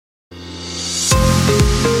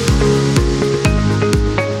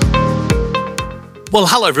Well,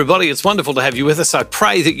 hello everybody. It's wonderful to have you with us. I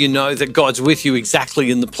pray that you know that God's with you exactly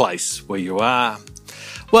in the place where you are.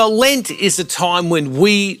 Well, Lent is a time when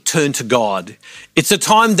we turn to God. It's a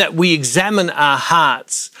time that we examine our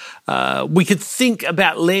hearts. We could think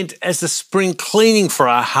about Lent as a spring cleaning for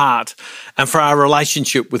our heart and for our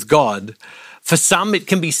relationship with God. For some, it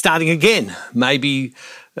can be starting again. Maybe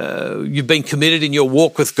you've been committed in your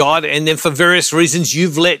walk with God, and then for various reasons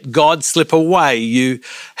you've let God slip away. You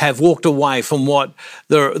have walked away from what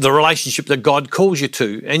the relationship that God calls you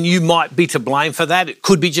to, and you might be to blame for that. It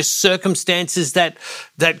could be just circumstances that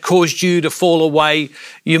caused you to fall away.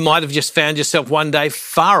 You might have just found yourself one day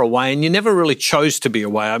far away, and you never really chose to be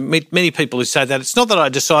away. I meet many people who say that. It's not that I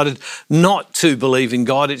decided not to believe in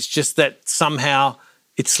God, it's just that somehow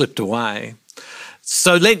it slipped away.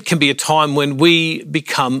 So Lent can be a time when we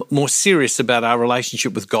become more serious about our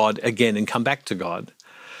relationship with God again and come back to God.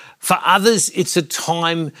 For others, it's a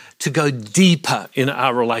time to go deeper in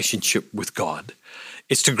our relationship with God.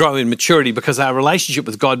 It's to grow in maturity because our relationship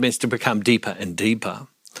with God means to become deeper and deeper.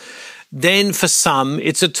 Then for some,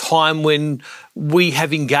 it's a time when we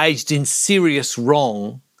have engaged in serious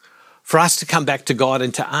wrong for us to come back to God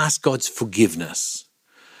and to ask God's forgiveness.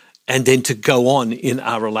 And then to go on in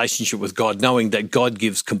our relationship with God, knowing that God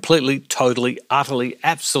gives completely, totally, utterly,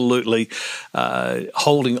 absolutely,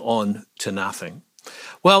 holding on to nothing.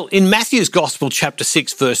 Well, in Matthew's Gospel, chapter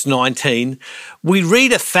 6, verse 19, we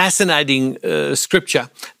read a fascinating scripture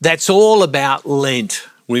that's all about Lent,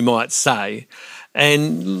 we might say.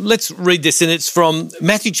 And let's read this, and it's from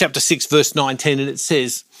Matthew chapter 6, verse 19, and it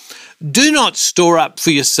says, "Do not store up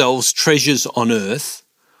for yourselves treasures on earth,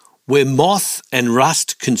 where moth and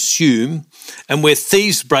rust consume, and where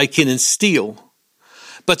thieves break in and steal.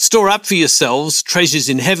 But store up for yourselves treasures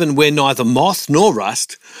in heaven where neither moth nor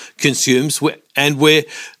rust consumes, and where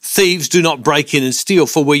thieves do not break in and steal.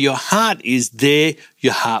 For where your heart is, there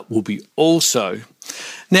your heart will be also."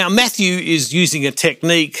 Now, Matthew is using a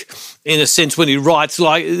technique in a sense when he writes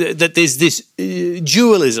like that there's this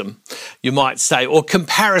dualism, you might say, or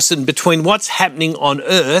comparison between what's happening on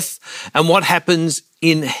earth and what happens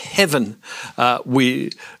in heaven,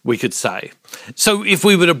 we could say. So if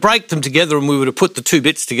we were to break them together and we were to put the two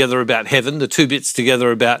bits together about heaven, the two bits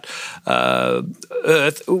together about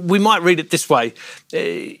earth, we might read it this way.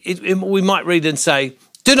 We might read and say,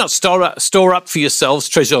 "Do not store up for yourselves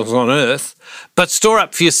treasures on earth, but store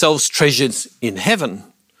up for yourselves treasures in heaven.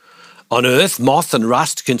 On earth, moth and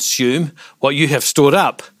rust consume what you have stored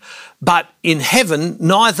up, but in heaven,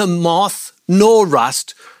 neither moth nor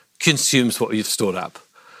rust consumes what you've stored up.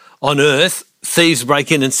 On earth, thieves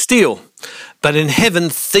break in and steal, but in heaven,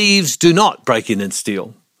 thieves do not break in and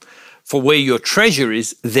steal. For where your treasure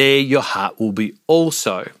is, there your heart will be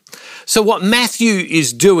also." So what Matthew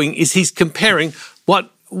is doing is he's comparing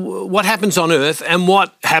what happens on earth and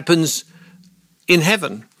what happens in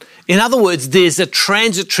heaven. In other words, there's a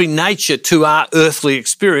transitory nature to our earthly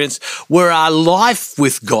experience where our life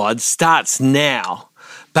with God starts now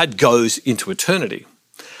but goes into eternity.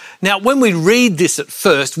 Now, when we read this at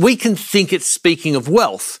first, we can think it's speaking of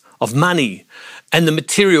wealth, of money, and the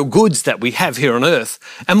material goods that we have here on earth.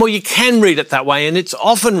 And well, you can read it that way, and it's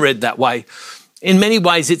often read that way. In many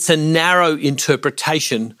ways, it's a narrow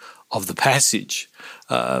interpretation of the passage.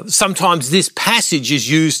 Sometimes this passage is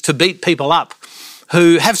used to beat people up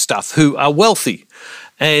who have stuff, who are wealthy,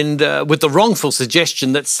 and with the wrongful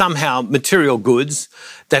suggestion that somehow material goods,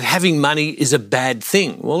 that having money is a bad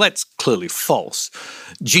thing. Well, that's clearly false.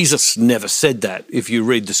 Jesus never said that if you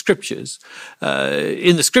read the scriptures.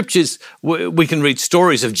 In the scriptures, we can read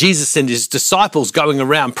stories of Jesus and his disciples going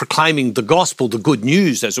around proclaiming the gospel, the good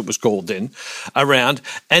news as it was called then, around.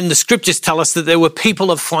 And the scriptures tell us that there were people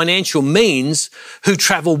of financial means who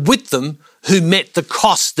travelled with them who met the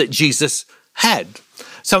cost that Jesus had.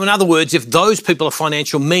 So in other words, if those people of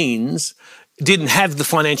financial means didn't have the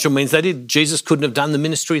financial means they did, Jesus couldn't have done the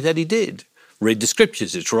ministry that he did. Read the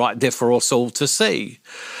scriptures, it's right there for us all to see.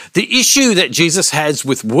 The issue that Jesus has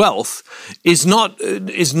with wealth is not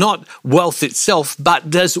wealth itself,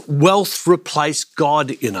 but does wealth replace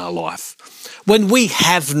God in our life? When we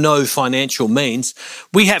have no financial means,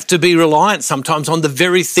 we have to be reliant sometimes on the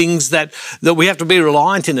very things that we have to be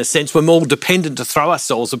reliant in a sense. We're more dependent to throw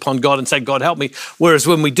ourselves upon God and say, God, help me. Whereas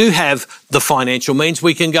when we do have the financial means,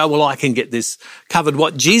 we can go, well, I can get this covered.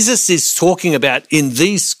 What Jesus is talking about in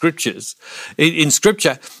these scriptures, in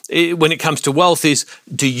scripture, when it comes to wealth is,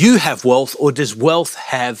 do you have wealth or does wealth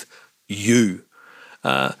have you?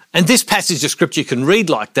 And this passage of scripture can read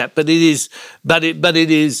like that, but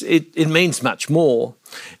it means much more.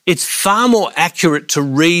 It's far more accurate to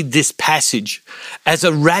read this passage as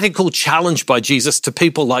a radical challenge by Jesus to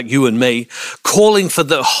people like you and me, calling for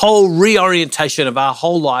the whole reorientation of our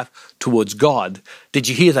whole life towards God. Did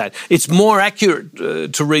you hear that? It's more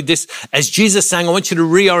accurate to read this as Jesus saying, I want you to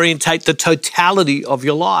reorientate the totality of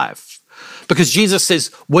your life. Because Jesus says,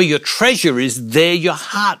 where your treasure is, there your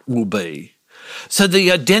heart will be. So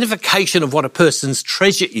the identification of what a person's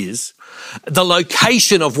treasure is, the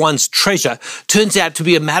location of one's treasure, turns out to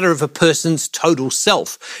be a matter of a person's total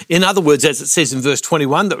self. In other words, as it says in verse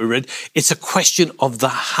 21 that we read, it's a question of the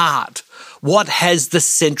heart. What has the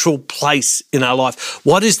central place in our life?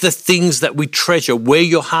 What is the things that we treasure? Where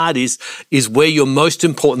your heart is where your most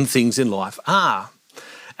important things in life are.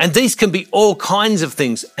 And these can be all kinds of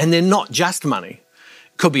things, and they're not just money.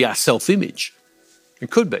 It could be our self-image. It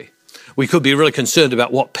could be. We could be really concerned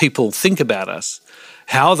about what people think about us,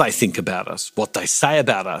 how they think about us, what they say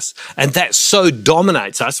about us. And that so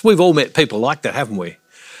dominates us. We've all met people like that, haven't we?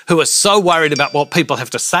 Who are so worried about what people have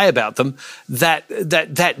to say about them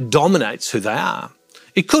that dominates who they are.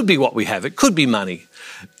 It could be what we have. It could be money.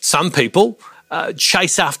 Some people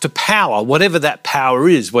chase after power, whatever that power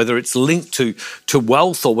is, whether it's linked to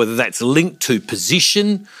wealth or whether that's linked to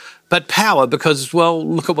position. But power because, well,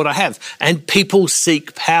 look at what I have. And people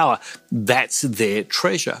seek power. That's their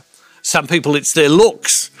treasure. Some people, it's their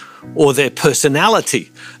looks or their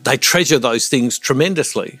personality. They treasure those things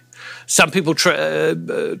tremendously. Some people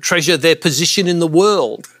treasure their position in the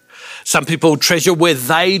world. Some people treasure where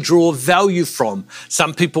they draw value from.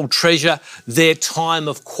 Some people treasure their time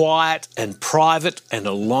of quiet and private and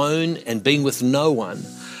alone and being with no one.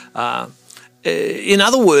 In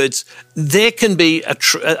other words, there can be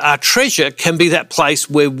our treasure can be that place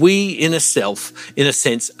where we, in a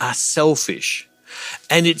sense, are selfish.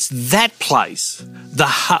 And it's that place,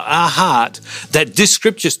 our heart, that this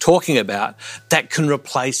scripture is talking about, that can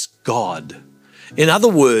replace God. In other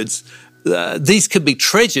words, these can be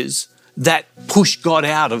treasures that push God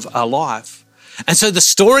out of our life. And so the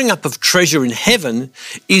storing up of treasure in heaven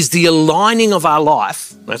is the aligning of our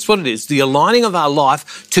life. That's what it is, the aligning of our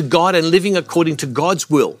life to God and living according to God's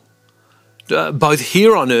will, both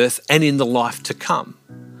here on earth and in the life to come.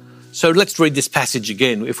 So let's read this passage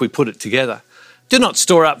again if we put it together. Do not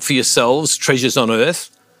store up for yourselves treasures on earth,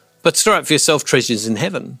 but store up for yourself treasures in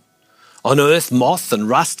heaven. On earth, moth and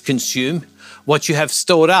rust consume what you have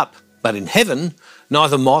stored up, but in heaven,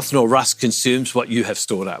 neither moth nor rust consumes what you have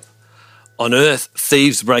stored up. On earth,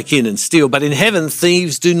 thieves break in and steal, but in heaven,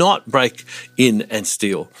 thieves do not break in and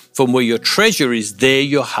steal. From where your treasure is, there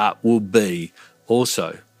your heart will be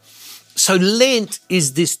also. So Lent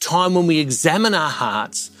is this time when we examine our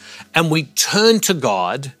hearts and we turn to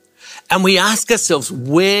God and we ask ourselves,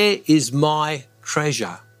 where is my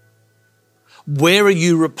treasure? Where are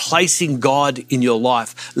you replacing God in your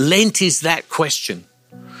life? Lent is that question.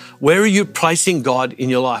 Where are you placing God in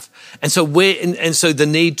your life? And so the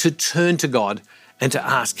need to turn to God and to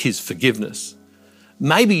ask his forgiveness.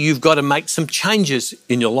 Maybe you've got to make some changes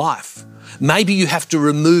in your life. Maybe you have to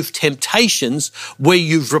remove temptations where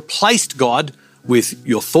you've replaced God with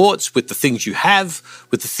your thoughts, with the things you have,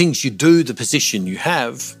 with the things you do, the position you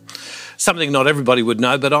have. Something not everybody would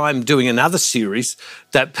know, but I'm doing another series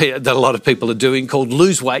that a lot of people are doing called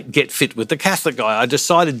Lose Weight, Get Fit with the Catholic Guy. I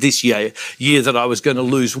decided this year that I was going to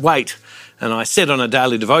lose weight. And I said on a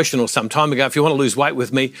daily devotional some time ago, if you want to lose weight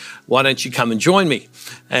with me, why don't you come and join me?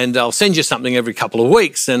 And I'll send you something every couple of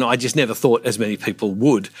weeks. And I just never thought as many people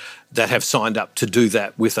would that have signed up to do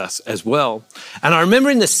that with us as well. And I remember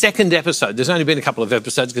in the second episode, there's only been a couple of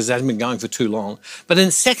episodes because it hasn't been going for too long. But in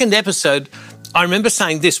the second episode, I remember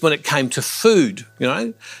saying this when it came to food,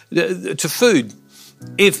 to food.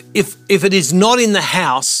 If it is not in the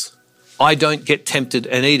house, I don't get tempted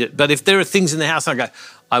and eat it. But if there are things in the house, I go,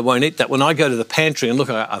 I won't eat that. When I go to the pantry and look,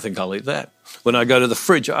 I think I'll eat that. When I go to the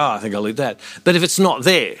fridge, I think I'll eat that. But if it's not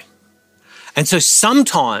there. And so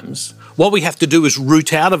sometimes what we have to do is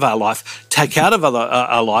root out of our life, take out of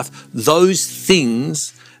our life those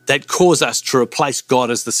things that cause us to replace God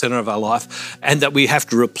as the center of our life, and that we have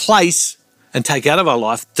to replace and take out of our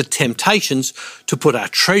life the temptations to put our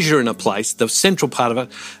treasure in a place, the central part of it,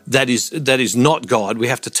 that is not God. We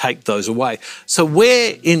have to take those away. So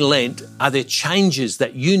where in Lent are there changes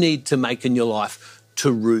that you need to make in your life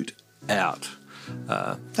to root out?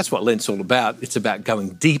 That's what Lent's all about. It's about going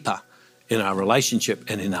deeper in our relationship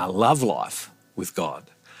and in our love life with God.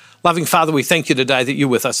 Loving Father, we thank you today that you're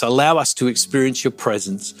with us. Allow us to experience your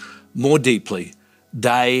presence more deeply,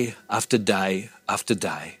 day after day after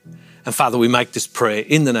day. And Father, we make this prayer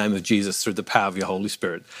in the name of Jesus through the power of your Holy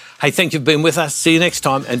Spirit. Hey, thank you for being with us. See you next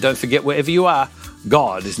time. And don't forget, wherever you are,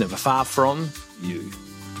 God is never far from you.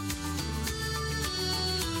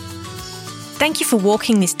 Thank you for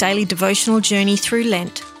walking this daily devotional journey through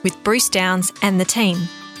Lent with Bruce Downs and the team.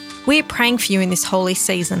 We're praying for you in this holy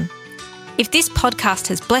season. If this podcast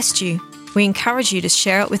has blessed you, we encourage you to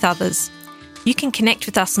share it with others. You can connect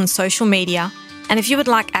with us on social media, and if you would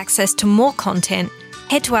like access to more content,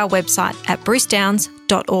 head to our website at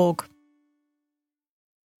brucedowns.org.